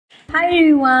Hi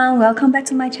everyone, welcome back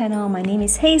to my channel. My name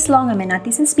is Haze Long. I'm an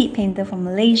artisan speed painter from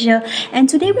Malaysia, and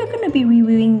today we're going to be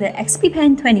reviewing the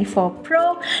XPpen 24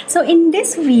 Pro. So in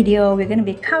this video, we're going to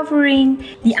be covering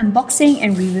the unboxing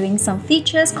and reviewing some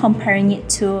features, comparing it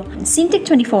to Cintiq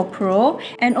 24 Pro,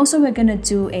 and also we're going to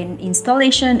do an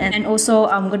installation, and also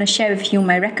I'm going to share with you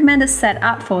my recommended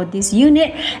setup for this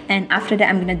unit, and after that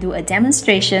I'm going to do a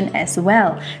demonstration as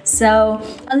well. So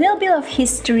a little bit of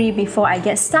history before I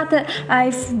get started.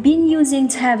 I've been using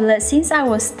tablets since I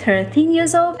was 13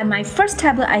 years old, and my first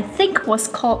tablet I think was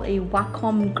called a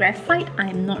Wacom Graphite.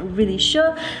 I'm not really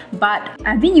sure, but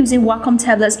I've been using Wacom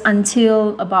tablets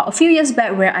until about a few years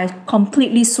back, where I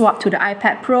completely swapped to the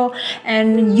iPad Pro,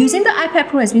 and using the iPad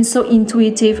Pro has been so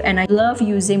intuitive, and I love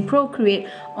using Procreate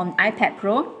on iPad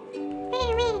Pro.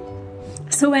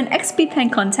 So when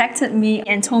XPpen contacted me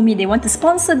and told me they want to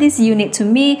sponsor this unit to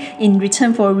me in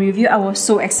return for a review, I was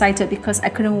so excited because I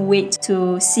couldn't wait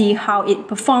to see how it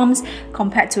performs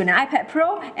compared to an iPad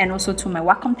Pro and also to my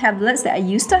Wacom tablets that I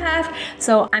used to have.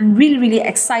 So I'm really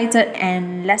excited,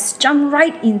 and let's jump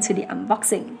right into the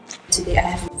unboxing. Today I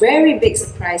have a very big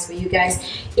surprise for you guys.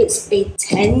 It's a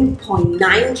 10.9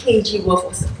 kg worth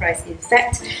of surprise. In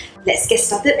fact, let's get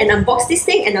started and unbox this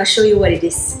thing, and I'll show you what it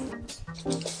is.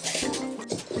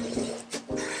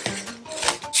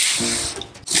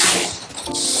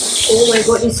 Oh my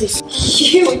god, this is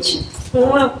huge!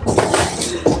 Wow.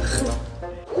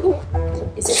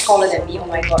 Is it taller than me? Oh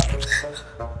my god.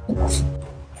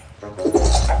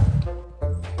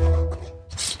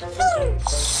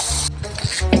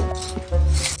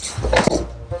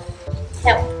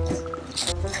 Help!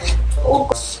 Oh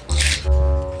god.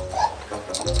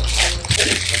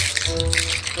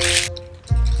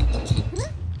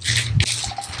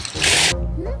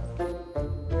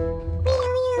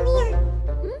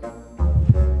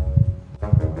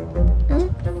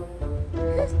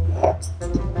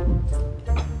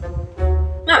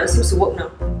 It seems to work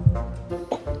now.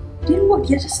 It didn't work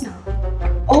yet just now.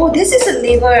 Oh, this is a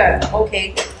lever.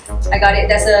 Okay, I got it.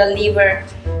 That's a lever.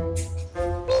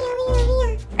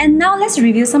 And now let's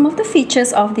review some of the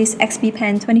features of this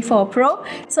XPpen 24 Pro.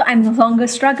 So I'm no longer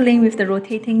struggling with the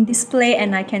rotating display,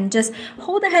 and I can just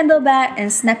hold the handle back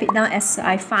and snap it down as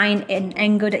I find an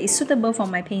angle that is suitable for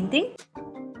my painting.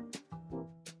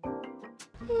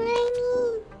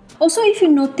 Also, if you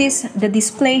notice, the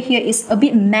display here is a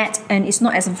bit matte and it's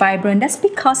not as vibrant. That's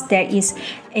because there is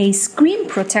a screen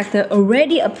protector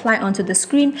already applied onto the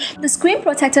screen. The screen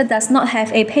protector does not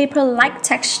have a paper-like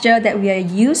texture that we are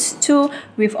used to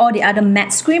with all the other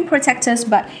matte screen protectors,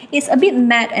 but it's a bit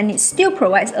matte and it still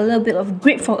provides a little bit of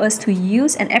grip for us to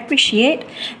use and appreciate.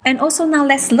 And also now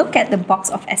let's look at the box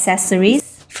of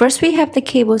accessories. First, we have the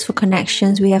cables for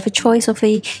connections. We have a choice of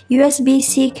a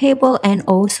USB-C cable and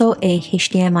also a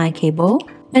HDMI cable.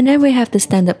 And then we have the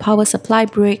standard power supply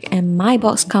brick, and my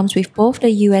box comes with both the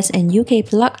US and UK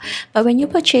plug, but when you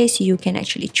purchase, you can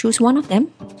actually choose one of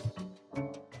them.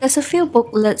 There's a few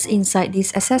booklets inside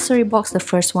this accessory box. The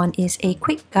first one is a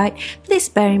quick guide. Please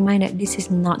bear in mind that this is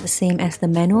not the same as the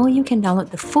manual. You can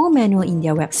download the full manual in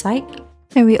their website.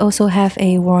 And we also have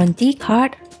a warranty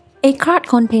card, a card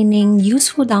containing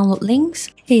useful download links,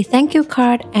 a thank you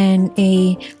card, and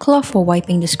a cloth for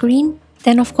wiping the screen.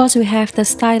 Then of course we have the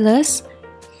stylus,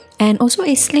 and also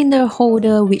a cylinder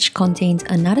holder which contains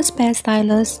another spare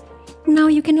stylus. Now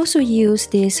you can also use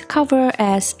this cover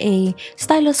as a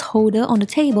stylus holder on the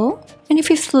table, and if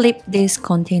you flip this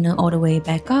container all the way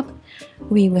back up,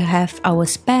 we will have our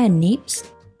spare nibs.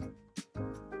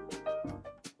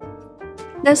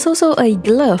 There's also a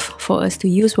glove for us to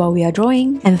use while we are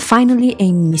drawing, and finally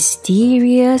a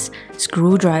mysterious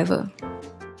screwdriver.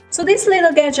 So this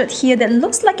little gadget here that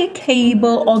looks like a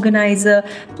cable organizer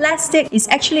plastic is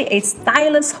actually a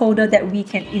stylus holder that we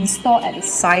can install at the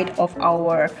side of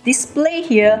our display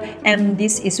here, and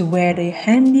this is where the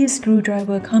handy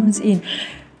screwdriver comes in.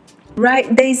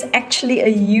 Right, there is actually a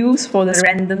use for the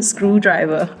random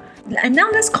screwdriver. And now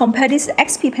let's compare this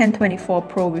XPpen 24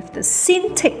 Pro with the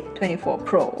Cintiq 24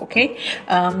 Pro, okay?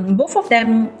 Both of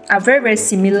them are very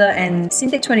similar, and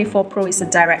Cintiq 24 Pro is a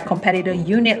direct competitor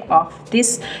unit of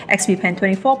this XPpen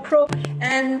 24 Pro.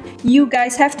 And you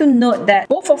guys have to note that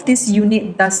both of this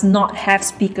unit does not have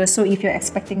speakers, so if you're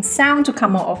expecting sound to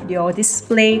come out of your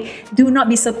display, do not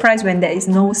be surprised when there is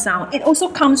no sound. It also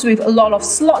comes with a lot of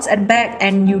slots at back,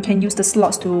 and you can use the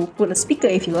slots to put a speaker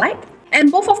if you like. And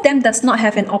both of them does not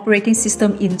have an operating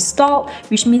system installed,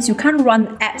 which means you can't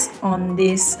run apps on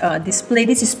this display.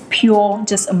 This is pure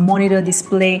just a monitor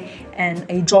display and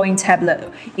a drawing tablet.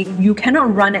 You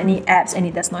cannot run any apps, and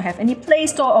it does not have any Play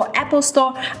Store or Apple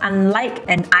Store, unlike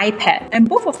an iPad. And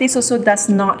both of these also does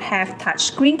not have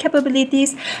touchscreen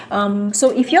capabilities.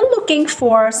 So if you're looking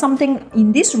for something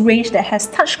in this range that has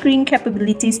touchscreen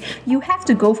capabilities, you have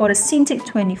to go for the Cintiq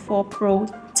 24 Pro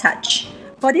Touch.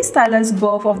 For this stylus,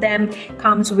 both of them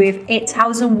comes with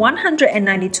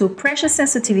 8192 pressure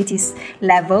sensitivities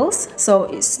levels. So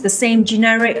it's the same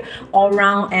generic all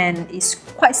round and it's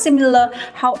quite similar.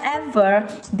 However,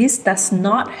 this does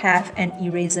not have an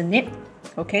eraser nib.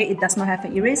 Okay, it does not have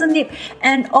an eraser nib,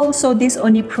 and also this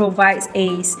only provides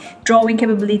a drawing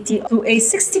capability to a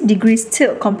 60 degrees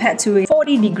tilt compared to a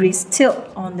 40 degrees tilt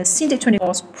on the Cintiq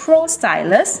 24 Pro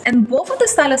stylus. And both of the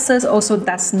styluses also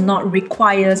does not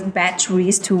require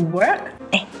batteries to work.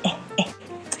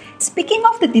 Speaking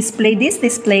of the display, this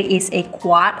display is a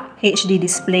Quad HD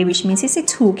display, which means it's a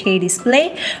 2K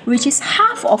display, which is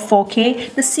half of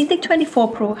 4K. The Cintiq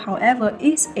 24 Pro, however,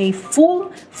 is a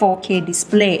full 4K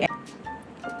display.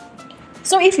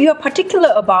 So if you are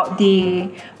particular about the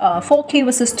 4K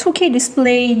versus 2K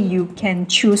display, you can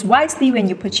choose wisely when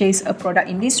you purchase a product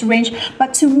in this range.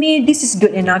 But to me, this is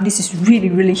good enough. This is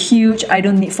really huge. I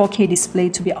don't need 4K display,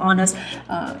 to be honest.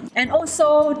 And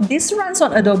also, this runs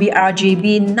on Adobe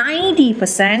RGB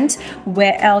 90%,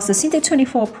 whereas the Cintiq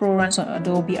 24 Pro runs on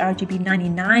Adobe RGB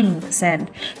 99%.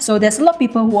 So there's a lot of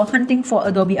people who are hunting for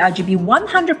Adobe RGB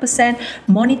 100%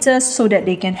 monitors so that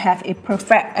they can have a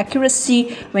perfect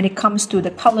accuracy when it comes to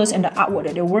the colors and the artwork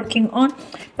that they're working on.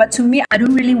 But to me, I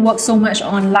don't really work so much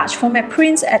on large format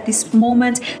prints at this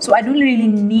moment, so I don't really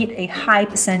need a high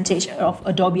percentage of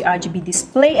Adobe RGB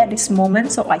display at this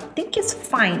moment, so I think it's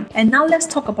fine. And now let's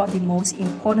talk about the most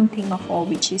important thing of all,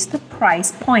 which is the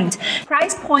price point.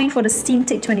 Price point for the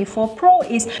Cintiq 24 Pro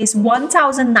is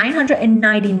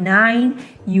 $1,999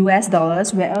 US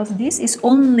dollars, whereas this is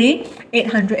only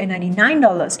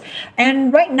 $899.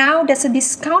 And right now there's a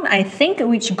discount, I think,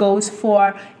 which goes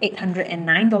for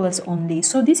 $809 only.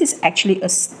 So this is actually a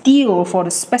steal for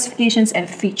the specifications and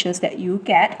features that you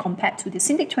get compared to the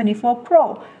Cintiq 24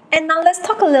 Pro. And now let's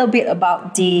talk a little bit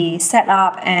about the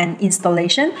setup and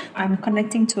installation. I'm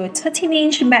connecting to a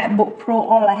 13-inch MacBook Pro.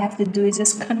 All I have to do is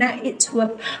just connect it to a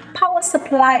power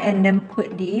supply and then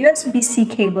put the USB-C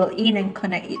cable in and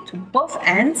connect it to both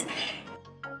ends.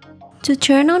 To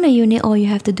turn on the unit, all you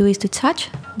have to do is to touch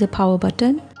the power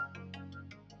button.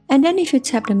 And then if you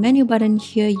tap the menu button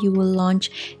here, you will launch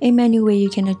a menu where you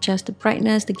can adjust the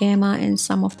brightness, the gamma, and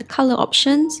some of the color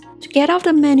options. To get out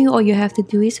the menu, all you have to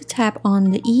do is to tap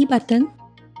on the E button.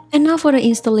 And now for the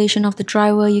installation of the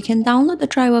driver, you can download the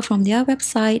driver from their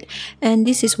website, and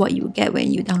this is what you get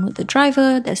when you download the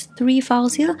driver. There's 3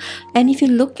 files here, and if you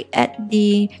look at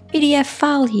the PDF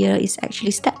file here, it's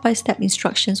actually step-by-step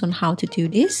instructions on how to do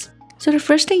this. So the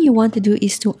first thing you want to do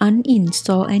is to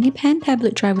uninstall any pen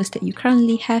tablet drivers that you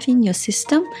currently have in your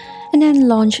system, and then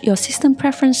launch your system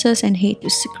preferences and head to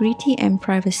security and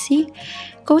privacy.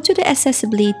 Go to the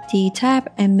accessibility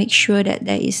tab and make sure that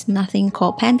there is nothing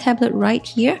called pen tablet right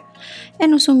here,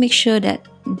 and also make sure that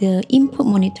the input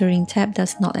monitoring tab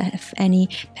does not have any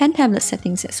pen tablet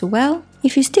settings as well.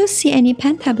 If you still see any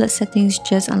pen tablet settings,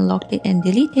 just unlock it and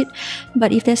delete it.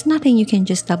 But if there's nothing, you can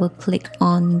just double click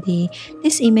on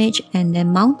this image and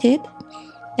then mount it.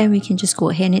 Then we can just go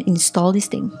ahead and install this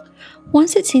thing.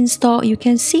 Once it's installed, you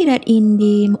can see that in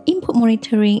the input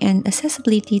monitoring and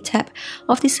accessibility tab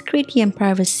of the security and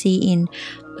privacy in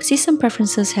system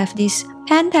preferences have this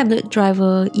pen tablet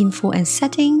driver info and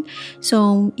setting.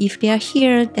 So if they are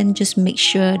here, then just make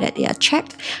sure that they are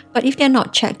checked. But if they're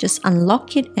not checked, just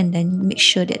unlock it and then make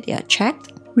sure that they are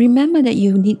checked. Remember that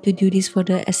you need to do this for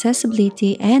the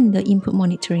accessibility and the input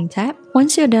monitoring tab.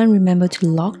 Once you're done, remember to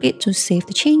lock it to save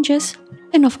the changes.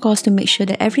 And of course, to make sure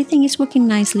that everything is working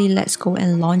nicely, let's go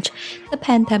and launch the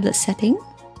pen tablet setting.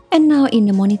 And now in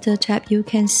the monitor tab, you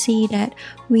can see that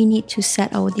we need to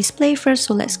set our display first.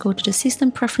 So let's go to the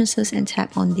system preferences and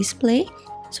tap on display.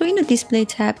 So in the display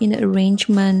tab, in the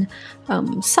arrangement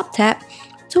sub-tab,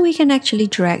 so we can actually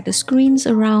drag the screens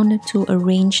around to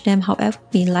arrange them however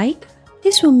we like.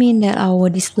 This will mean that our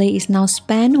display is now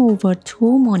spanned over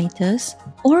 2 monitors,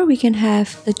 or we can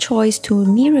have the choice to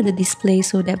mirror the display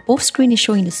so that both screens is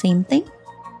showing the same thing.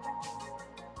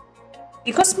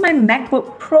 Because my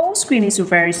MacBook Pro screen is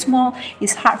very small,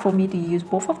 it's hard for me to use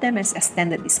both of them as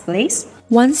extended displays.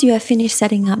 Once you have finished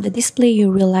setting up the display,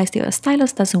 you realize that your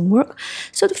stylus doesn't work.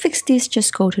 So to fix this,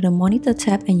 just go to the monitor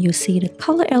tab and you see the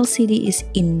color LCD is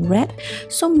in red.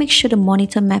 So make sure the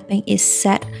monitor mapping is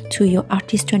set to your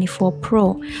Artist 24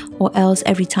 Pro, or else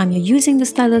every time you're using the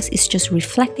stylus, it's just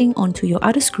reflecting onto your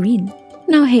other screen.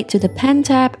 Now head to the pen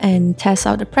tab and test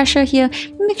out the pressure here.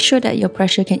 Make sure that your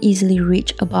pressure can easily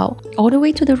reach about all the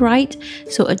way to the right,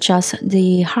 so adjust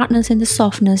the hardness and the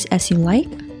softness as you like.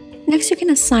 Next, you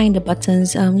can assign the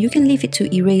buttons. You can leave it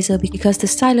to eraser because the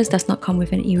stylus does not come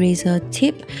with an eraser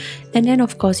tip. And then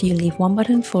of course you leave one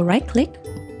button for right click.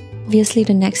 Obviously,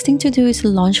 the next thing to do is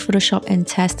launch Photoshop and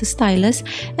test the stylus.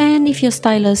 And if your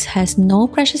stylus has no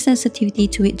pressure sensitivity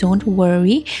to it, don't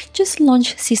worry. Just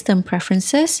launch System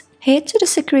Preferences. Head to the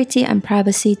Security and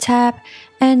Privacy tab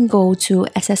and go to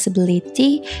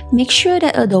Accessibility. Make sure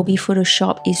that Adobe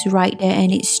Photoshop is right there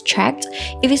and it's checked.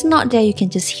 If it's not there, you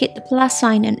can just hit the plus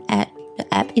sign and add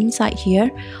the app inside here.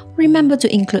 Remember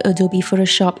to include Adobe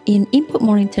Photoshop in Input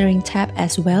Monitoring tab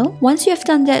as well. Once you have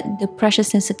done that, the pressure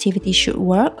sensitivity should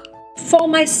work. For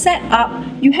my setup,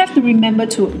 you have to remember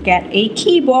to get a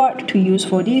keyboard to use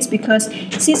for this, because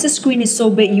since the screen is so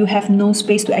big, you have no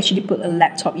space to actually put a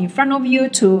laptop in front of you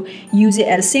to use it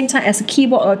at the same time as a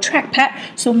keyboard or a trackpad.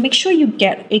 So make sure you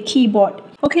get a keyboard.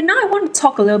 Okay, now I want to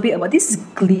talk a little bit about this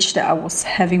glitch that I was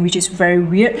having, which is very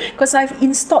weird because I've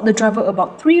installed the driver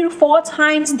about 3 to 4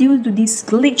 times due to this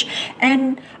glitch,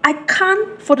 and I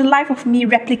can't for the life of me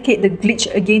replicate the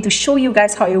glitch again to show you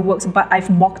guys how it works, but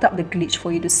I've mocked up the glitch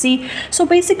for you to see. So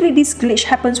basically this glitch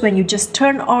happens when you just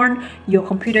turn on your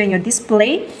computer and your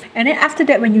display, and then after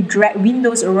that when you drag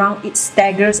windows around, it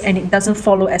staggers and it doesn't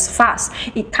follow as fast.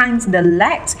 It kinds of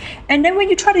lags, and then when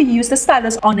you try to use the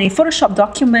stylus on a Photoshop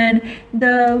document,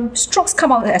 the strokes come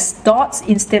out as dots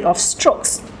instead of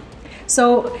strokes.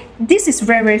 So this is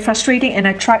very frustrating, and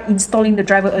I tried installing the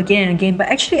driver again and again, but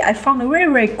actually I found a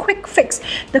very quick fix.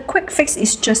 The quick fix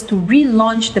is just to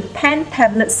relaunch the Pen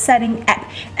Tablet Setting app,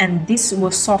 and this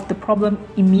will solve the problem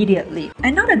immediately.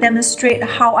 And now to demonstrate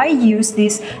how I use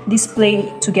this display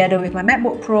together with my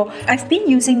MacBook Pro, I've been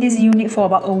using this unit for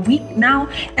about a week now,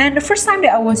 and the first time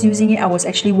that I was using it, I was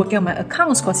actually working on my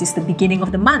accounts because it's the beginning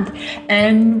of the month.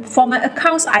 And for my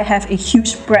accounts, I have a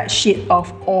huge spreadsheet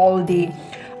of all the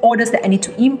orders that I need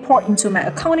to import into my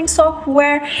accounting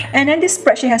software, and then this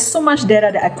spreadsheet has so much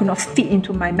data that I could not fit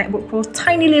into my MacBook Pro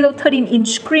tiny little 13-inch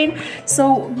screen.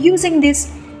 So using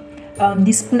this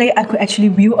display, I could actually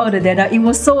view all the data. It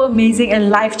was so amazing and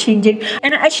life-changing,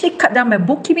 and I actually cut down my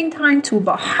bookkeeping time to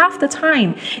about half the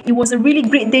time. It was a really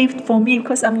great day for me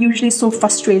because I'm usually so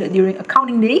frustrated during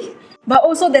accounting day. But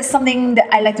also there's something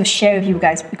that I like to share with you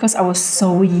guys, because I was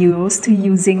so used to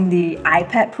using the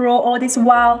iPad Pro all this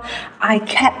while. I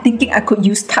kept thinking I could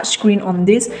use touchscreen on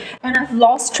this, and I've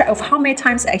lost track of how many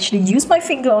times I actually use my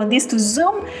finger on this to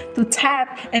zoom, to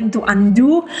tap, and to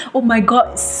undo. Oh my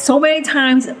god, so many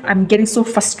times. I'm getting so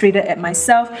frustrated at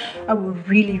myself. I would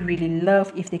really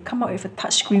love if they come out with a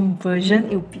touchscreen version.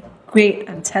 It would be great,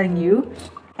 I'm telling you.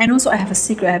 And also I have a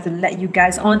secret I have to let you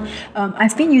guys on.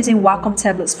 I've been using Wacom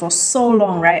tablets for so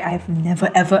long, right? I've never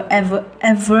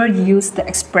ever used the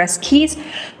express keys.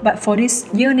 But for this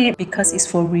unit, because it's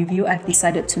for review, I've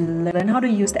decided to learn how to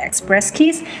use the express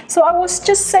keys. So I was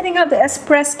just setting up the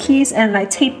express keys and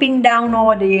like taping down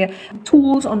all the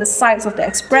tools on the sides of the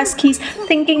express keys,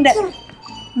 thinking that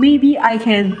maybe I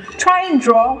can try and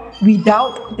draw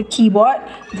without the keyboard.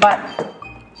 But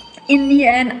in the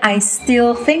end, I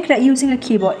still think that using a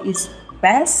keyboard is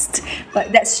best,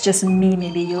 but that's just me.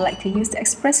 Maybe you like to use the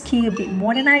express key a bit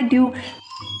more than I do.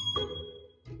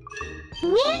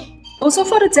 Also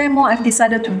for the demo, I've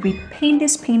decided to repaint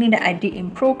this painting that I did in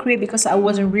Procreate because I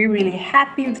wasn't really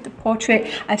happy with the portrait.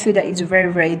 I feel that it's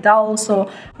very dull.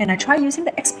 And I tried using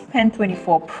the XPpen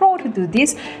 24 Pro to do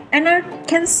this, and I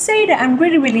can say that I'm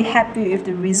really happy with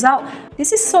the result.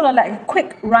 This is sort of like a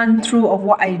quick run through of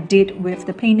what I did with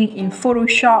the painting in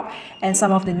Photoshop and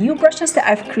some of the new brushes that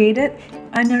I've created.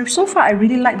 And so far I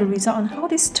really like the result and how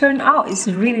this turned out. It's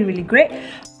really great.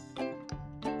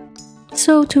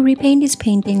 So to repaint this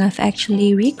painting, I've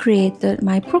actually recreated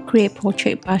my Procreate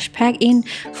portrait brush pack in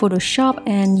Photoshop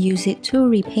and used it to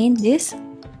repaint this.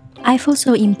 I've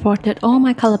also imported all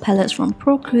my color palettes from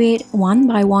Procreate one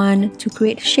by one to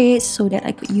create shades so that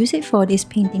I could use it for this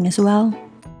painting as well.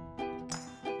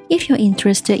 If you're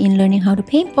interested in learning how to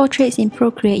paint portraits in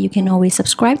Procreate, you can always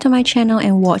subscribe to my channel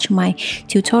and watch my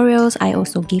tutorials. I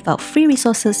also give out free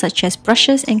resources such as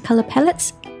brushes and color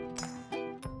palettes.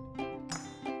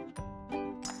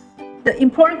 the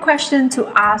important question to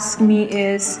ask me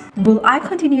is, will I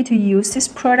continue to use this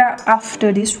product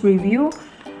after this review?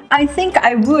 I think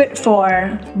I would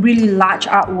for really large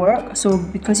artwork. So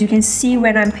because you can see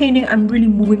when I'm painting, I'm really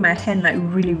moving my hand like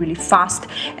really fast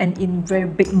and in very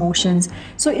big motions.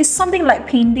 So it's something like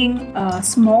painting a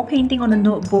small painting on a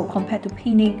notebook compared to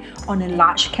painting on a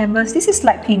large canvas. This is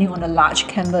like painting on a large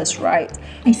canvas, right?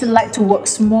 If you like to work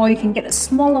small, you can get a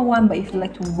smaller one, but if you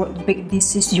like to work big,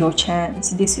 this is your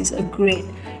chance. This is a great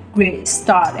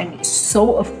start, and it's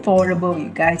so affordable, you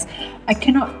guys. I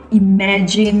cannot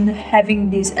imagine having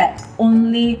this at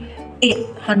only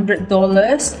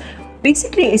 $800.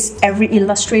 Basically, it's every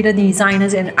illustrator,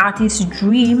 designer's and artist's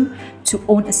dream to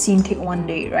own a Cintiq one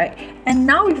day, right? And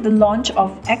now with the launch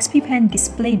of XPpen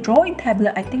display drawing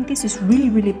tablet, I think this is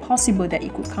really possible that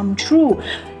it could come true.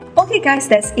 Okay guys,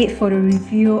 that's it for the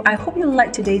review. I hope you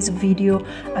liked today's video.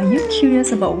 Are you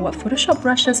curious about what Photoshop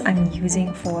brushes I'm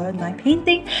using for my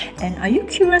painting? And are you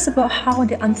curious about how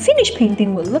the unfinished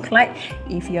painting will look like?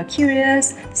 If you're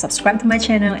curious, subscribe to my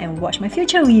channel and watch my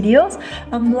future videos.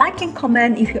 Like and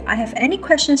comment. If I have any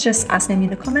questions, just ask them in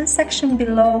the comment section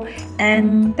below.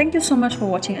 And thank you so much for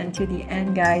watching until the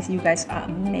end, guys. You guys are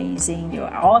amazing.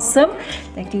 You're awesome.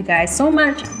 Thank you guys so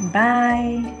much.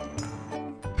 Bye.